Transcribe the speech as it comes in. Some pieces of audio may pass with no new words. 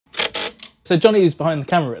So Johnny, who's behind the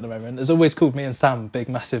camera at the moment, has always called me and Sam big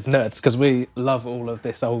massive nerds because we love all of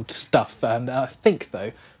this old stuff. And I think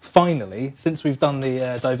though, finally, since we've done the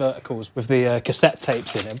diverticals with the cassette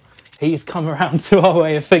tapes in him, he's come around to our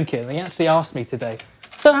way of thinking. And he actually asked me today,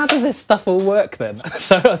 so how does this stuff all work then?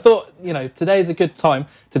 So I thought, you know, today's a good time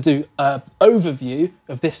to do an overview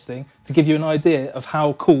of this thing to give you an idea of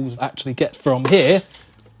how calls actually get from here,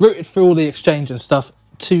 routed through all the exchange and stuff,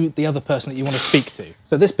 to the other person that you want to speak to.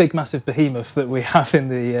 So this big massive behemoth that we have in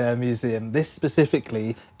the museum, this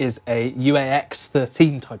specifically is a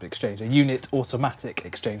UAX13 type exchange, a unit automatic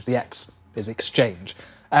exchange. The X is exchange.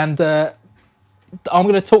 And I'm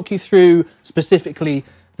going to talk you through specifically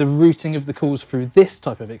the routing of the calls through this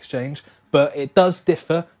type of exchange, but it does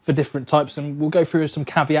differ for different types, and we'll go through some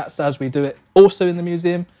caveats as we do it. Also in the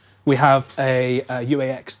museum, we have a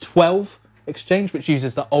UAX12 exchange, which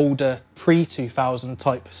uses the older pre-2000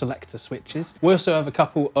 type selector switches. We also have a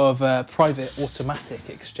couple of private automatic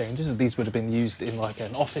exchanges, and these would have been used in like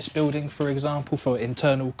an office building, for example, for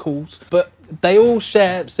internal calls. But they all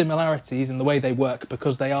share similarities in the way they work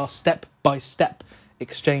because they are step-by-step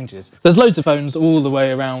exchanges. There's loads of phones all the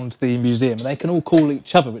way around the museum, and they can all call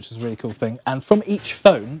each other, which is a really cool thing. And from each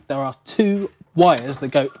phone, there are 2 wires that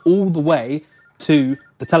go all the way to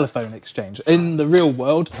the telephone exchange. In the real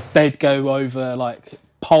world, they'd go over like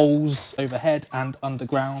poles overhead and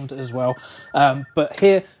underground as well. But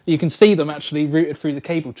here you can see them actually routed through the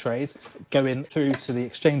cable trays going through to the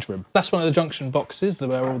exchange room. That's one of the junction boxes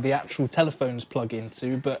where all the actual telephones plug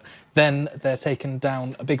into, but then they're taken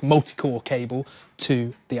down a big multi-core cable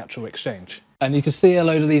to the actual exchange. And you can see a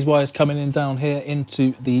load of these wires coming in down here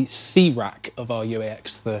into the C-rack of our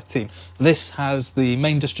UAX13. This has the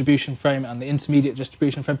main distribution frame and the intermediate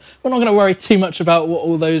distribution frame. We're not going to worry too much about what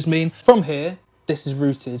all those mean. From here, this is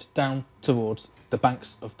routed down towards the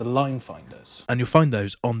banks of the line finders. And you'll find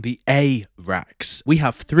those on the A racks. We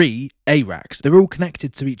have 3 A racks. They're all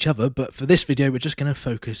connected to each other, but for this video, we're just going to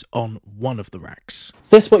focus on one of the racks.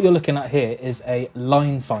 This, what you're looking at here, is a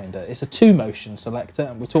line finder. It's a 2-motion selector,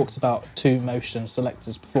 and we talked about 2-motion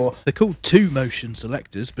selectors before. They're called 2-motion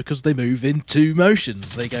selectors because they move in 2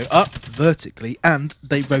 motions. They go up vertically and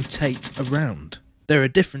they rotate around. There are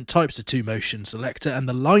different types of 2-motion selector, and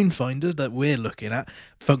the line finder that we're looking at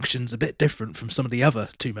functions a bit different from some of the other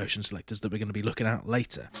 2-motion selectors that we're going to be looking at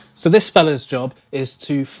later. So this fella's job is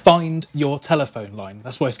to find your telephone line.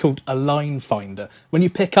 That's why it's called a line finder. When you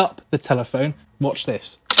pick up the telephone, watch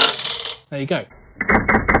this. There you go.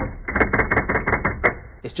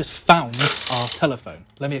 It's just found our telephone.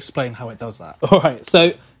 Let me explain how it does that. All right,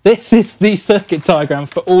 so this is the circuit diagram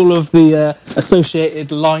for all of the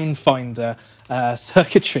associated line finder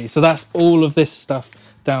circuitry. So that's all of this stuff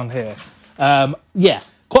down here. Yeah,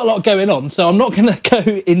 quite a lot going on. So I'm not going to go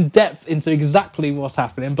in depth into exactly what's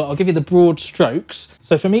happening, but I'll give you the broad strokes.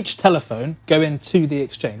 So from each telephone going to the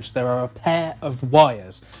exchange, there are a pair of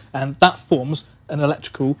wires, and that forms an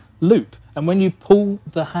electrical loop. And when you pull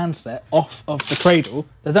the handset off of the cradle,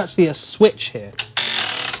 there's actually a switch here.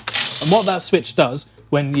 And what that switch does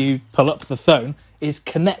when you pull up the phone is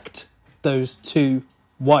connect those 2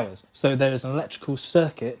 wires. So there is an electrical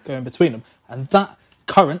circuit going between them, and that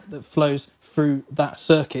current that flows through that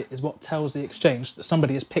circuit is what tells the exchange that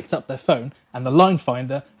somebody has picked up their phone, and the line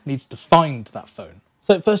finder needs to find that phone.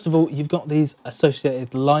 So first of all, you've got these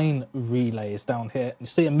associated line relays down here. You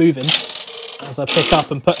see them moving as I pick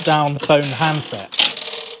up and put down the phone handset.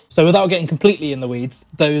 So without getting completely in the weeds,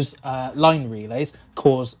 those line relays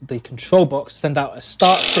cause the control box to send out a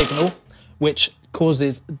start signal, which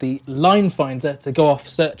causes the line finder to go off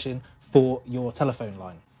searching for your telephone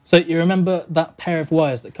line. So you remember that pair of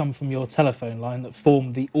wires that come from your telephone line that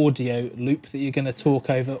form the audio loop that you're going to talk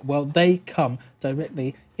over? Well, they come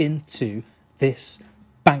directly into this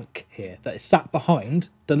bank here that is sat behind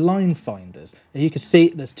the line finders. And you can see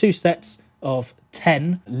there's 2 sets of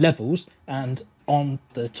 10 levels, and on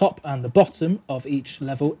the top and the bottom of each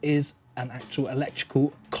level is an actual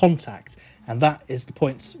electrical contact. And that is the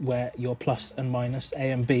points where your plus and minus A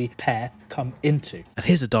and B pair come into. And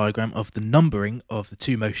here's a diagram of the numbering of the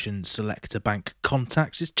 2-motion selector bank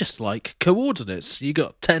contacts. It's just like coordinates. You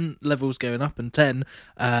got 10 levels going up and 10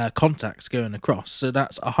 contacts going across. So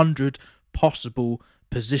that's 100 possible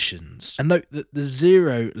positions. And note that the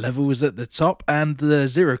 0 level is at the top and the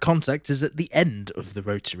 0 contact is at the end of the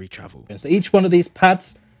rotary travel. So each one of these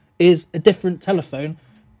pads is a different telephone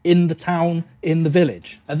in the town, in the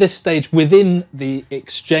village. At this stage, within the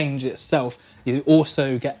exchange itself, you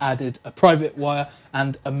also get added a private wire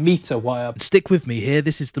and a meter wire. Stick with me here,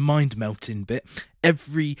 this is the mind-melting bit.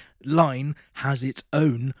 Every line has its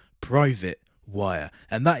own private wire,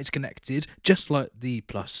 and that is connected just like the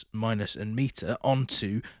plus, minus and meter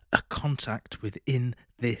onto a contact within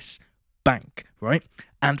this bank, right?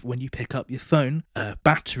 And when you pick up your phone, a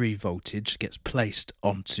battery voltage gets placed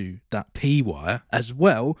onto that P wire, as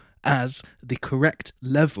well as the correct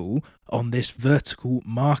level on this vertical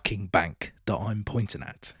marking bank that I'm pointing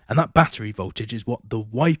at. And that battery voltage is what the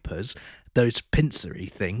wipers, those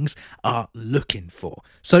pincery things, are looking for.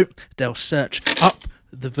 So they'll search up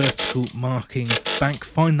the vertical marking bank,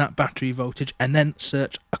 find that battery voltage, and then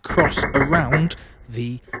search across around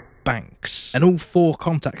the banks. And all 4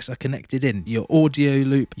 contacts are connected in: your audio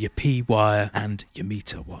loop, your P wire, and your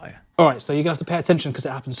meter wire. All right, so you're gonna have to pay attention because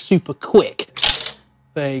it happens super quick.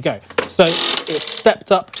 There you go. So it's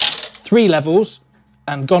stepped up 3 levels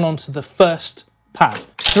and gone on to the first pad.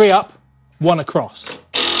 3 up, 1 across.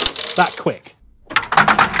 That quick.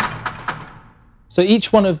 So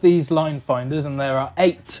each one of these line finders, and there are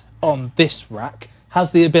 8 on this rack,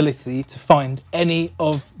 has the ability to find any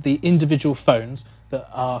of the individual phones that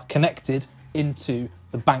are connected into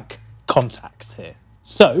the bank contacts here.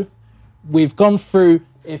 So we've gone through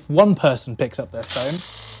if one person picks up their phone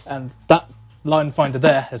and that line finder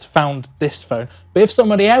there has found this phone, but if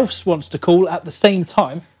somebody else wants to call at the same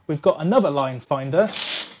time, we've got another line finder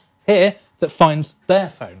here that finds their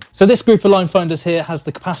phone. So this group of line finders here has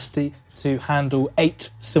the capacity to handle 8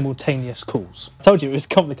 simultaneous calls. I told you it was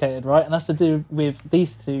complicated, right? And that's to do with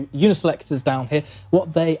these 2 uniselectors down here.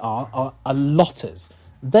 What they are allotters.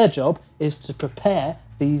 Their job is to prepare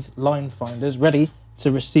these line finders ready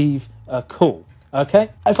to receive a call. Okay?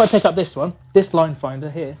 If I pick up this one, this line finder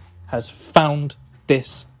here has found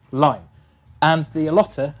this line. And the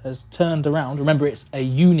allotter has turned around. Remember, it's a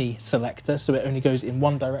uni selector, so it only goes in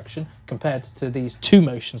one direction compared to these 2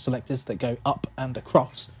 motion selectors that go up and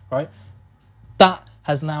across, right? That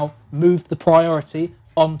has now moved the priority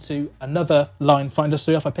onto another line finder.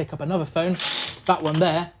 So if I pick up another phone, that one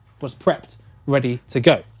there was prepped, ready to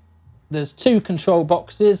go. There's 2 control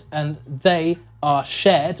boxes and they are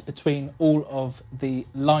shared between all of the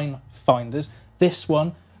line finders. This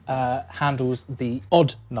one handles the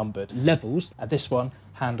odd numbered levels, and this one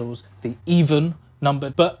handles the even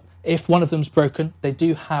numbered. But if one of them's broken, they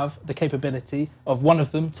do have the capability of one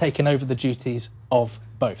of them taking over the duties of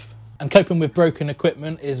both. And coping with broken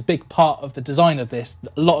equipment is a big part of the design of this.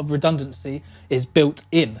 A lot of redundancy is built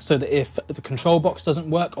in so that if the control box doesn't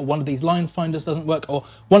work, or one of these line finders doesn't work, or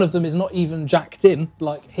one of them is not even jacked in,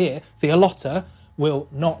 like here, the allotter will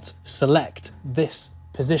not select this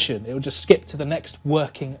position. It will just skip to the next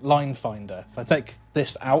working line finder. If I take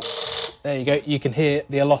this out, there you go, you can hear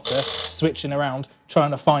the allotter switching around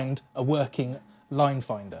trying to find a working line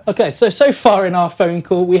finder. Okay, so far in our phone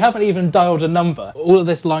call we haven't even dialed a number. All of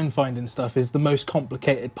this line finding stuff is the most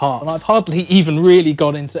complicated part, and I've hardly even really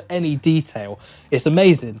gone into any detail. It's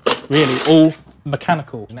amazing, really, all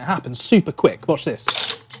mechanical, and it happens super quick. Watch this.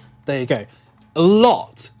 There you go. A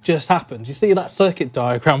lot just happened. You see that circuit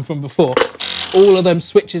diagram from before? All of them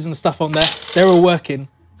switches and stuff on there, they're all working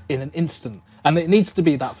in an instant. And it needs to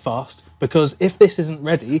be that fast, because if this isn't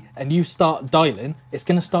ready and you start dialing, it's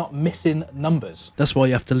going to start missing numbers. That's why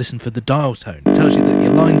you have to listen for the dial tone. It tells you that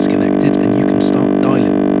your line's connected and you can start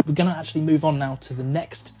dialing. We're going to actually move on now to the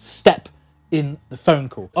next step in the phone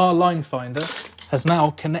call. Our line finder has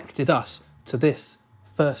now connected us to this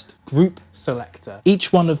first group selector.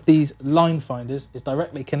 Each one of these line finders is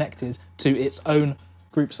directly connected to its own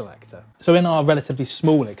group selector. So in our relatively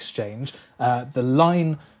small exchange, the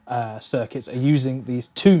line circuits are using these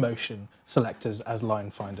 2 motion selectors as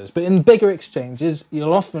line finders. But in bigger exchanges,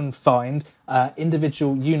 you'll often find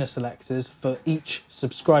individual uniselectors for each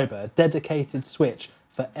subscriber, a dedicated switch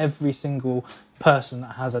for every single person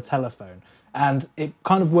that has a telephone. And it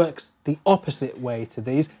kind of works the opposite way to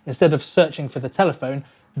these. Instead of searching for the telephone,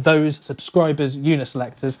 those subscribers'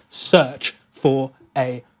 uniselectors search for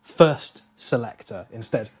a first selector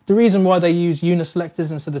instead. The reason why they use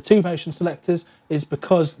uniselectors instead of 2 motion selectors is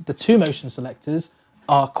because the 2 motion selectors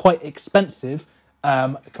are quite expensive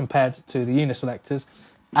compared to the uniselectors,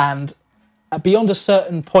 and beyond a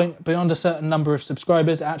certain point, beyond a certain number of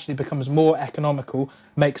subscribers, it actually becomes more economical,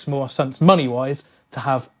 makes more sense money-wise to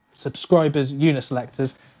have subscribers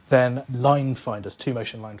uniselectors than line finders, 2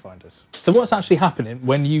 motion line finders. So what's actually happening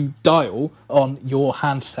when you dial on your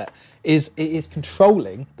handset is it is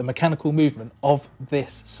controlling the mechanical movement of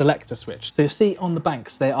this selector switch. So you see on the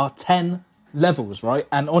banks there are 10 levels, right?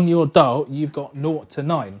 And on your dial you've got 0 to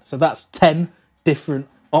 9. So that's 10 different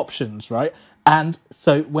options, right? And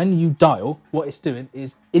so when you dial, what it's doing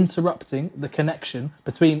is interrupting the connection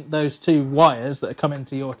between those 2 wires that are coming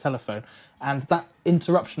to your telephone. And that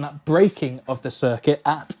interruption, that breaking of the circuit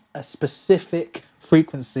at a specific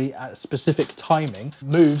frequency at a specific timing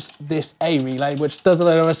moves this A relay, which does a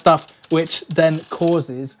load of other stuff, which then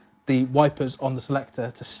causes the wipers on the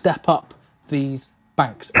selector to step up these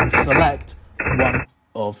banks and select one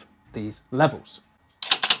of these levels.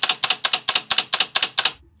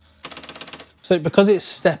 So because it's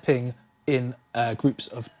stepping in groups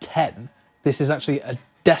of 10, this is actually a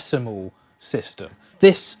decimal system.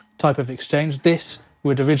 This type of exchange, this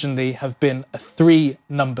would originally have been a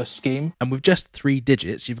 3-number scheme. And with just 3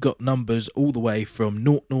 digits, you've got numbers all the way from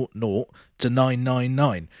 000 to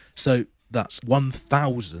 999. So that's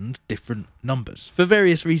 1,000 different numbers. For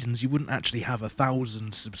various reasons, you wouldn't actually have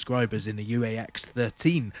 1,000 subscribers in a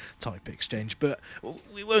UAX13 type exchange, but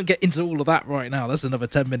we won't get into all of that right now. That's another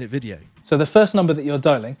 10-minute video. So the first number that you're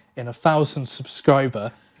dialing in a 1,000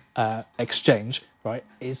 subscriber exchange, right,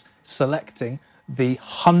 is selecting the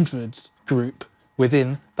hundreds group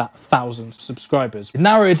within that 1,000 subscribers. We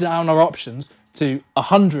narrowed down our options to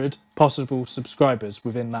 100 possible subscribers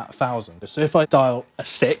within that 1,000. So if I dial a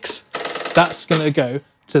 6, that's going to go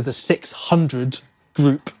to the 600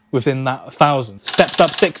 group within that 1,000. Steps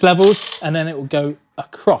up 6 levels, and then it will go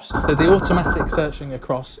across. So the automatic searching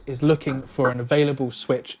across is looking for an available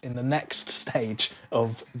switch in the next stage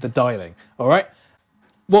of the dialing. All right.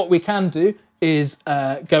 What we can do is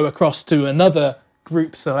go across to another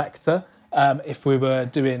group selector if we were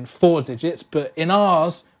doing 4 digits, but in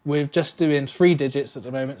ours, we're just doing 3 digits at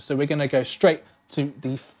the moment. So we're going to go straight to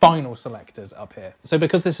the final selectors up here. So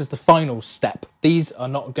because this is the final step, these are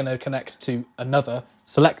not going to connect to another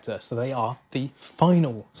selector. So they are the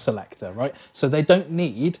final selector, right? So they don't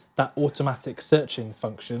need that automatic searching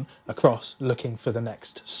function across looking for the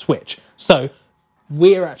next switch. So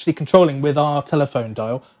we're actually controlling with our telephone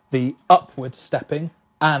dial the upward stepping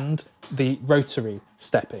and the rotary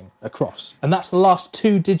stepping across. And that's the last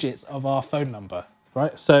 2 digits of our phone number,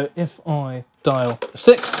 right? So if I dial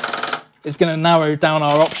 6, it's going to narrow down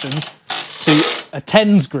our options to a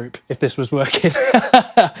tens group, if this was working,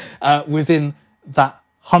 within that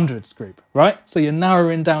hundreds group, right? So you're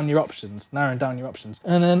narrowing down your options.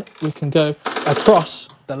 And then we can go across.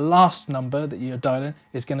 The last number that you're dialing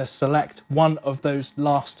is going to select one of those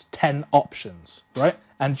last 10 options, right?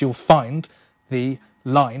 And you'll find the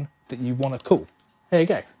line that you want to call. There you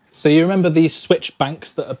go. So you remember these switch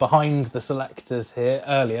banks that are behind the selectors here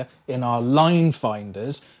earlier in our line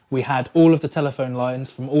finders? We had all of the telephone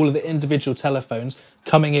lines from all of the individual telephones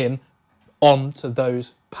coming in onto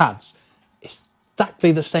those pads. It's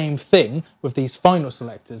exactly the same thing with these final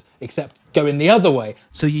selectors, except going the other way.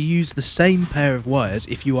 So you use the same pair of wires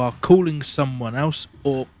if you are calling someone else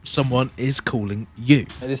or someone is calling you.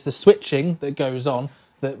 It is the switching that goes on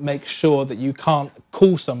that makes sure that you can't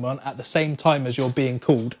call someone at the same time as you're being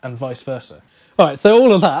called and vice versa. All right, so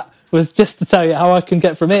all of that was just to tell you how I can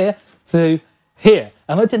get from here to here.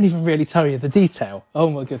 And I didn't even really tell you the detail.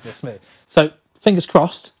 Oh my goodness me. So fingers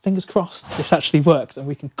crossed, this actually works and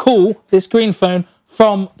we can call this green phone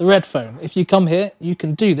from the red phone. If you come here, you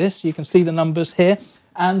can do this. You can see the numbers here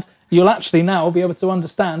and you'll actually now be able to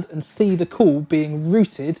understand and see the call being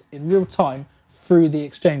routed in real time through the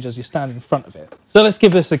exchange as you stand in front of it. So let's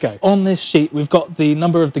give this a go. On this sheet, we've got the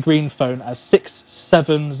number of the green phone as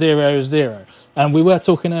 6700. And we were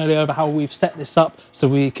talking earlier about how we've set this up so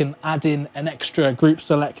we can add in an extra group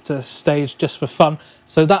selector stage just for fun.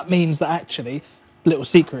 So that means that actually, little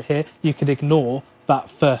secret here, you can ignore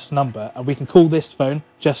that first number and we can call this phone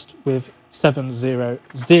just with 700.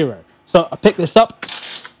 So I picked this up.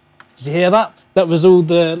 Did you hear that? That was all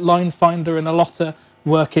the line finder and a lotter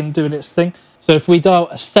working, doing its thing. So if we dial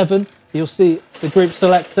a 7, you'll see the group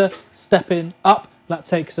selector stepping up. That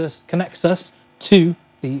connects us to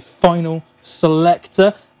the final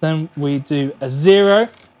selector. Then we do a 0.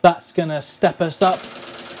 That's going to step us up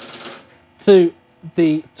to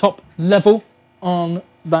the top level on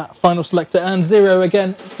that final selector. And 0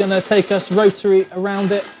 again, it's going to take us rotary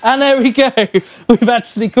around it. And there we go. We've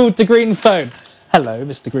actually called the green phone. Hello,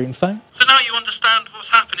 Mr. Green Phone. So now you understand what's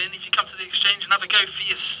happening if you come to the exchange and have a go for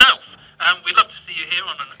yourself. We'd love to see you here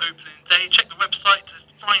on an opening day. Check the website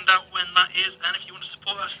to find out when that is, and if you want to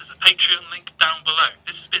support us, there's a Patreon link down below.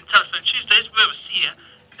 This has been Telephone Tuesdays. We'll see you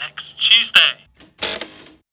next Tuesday.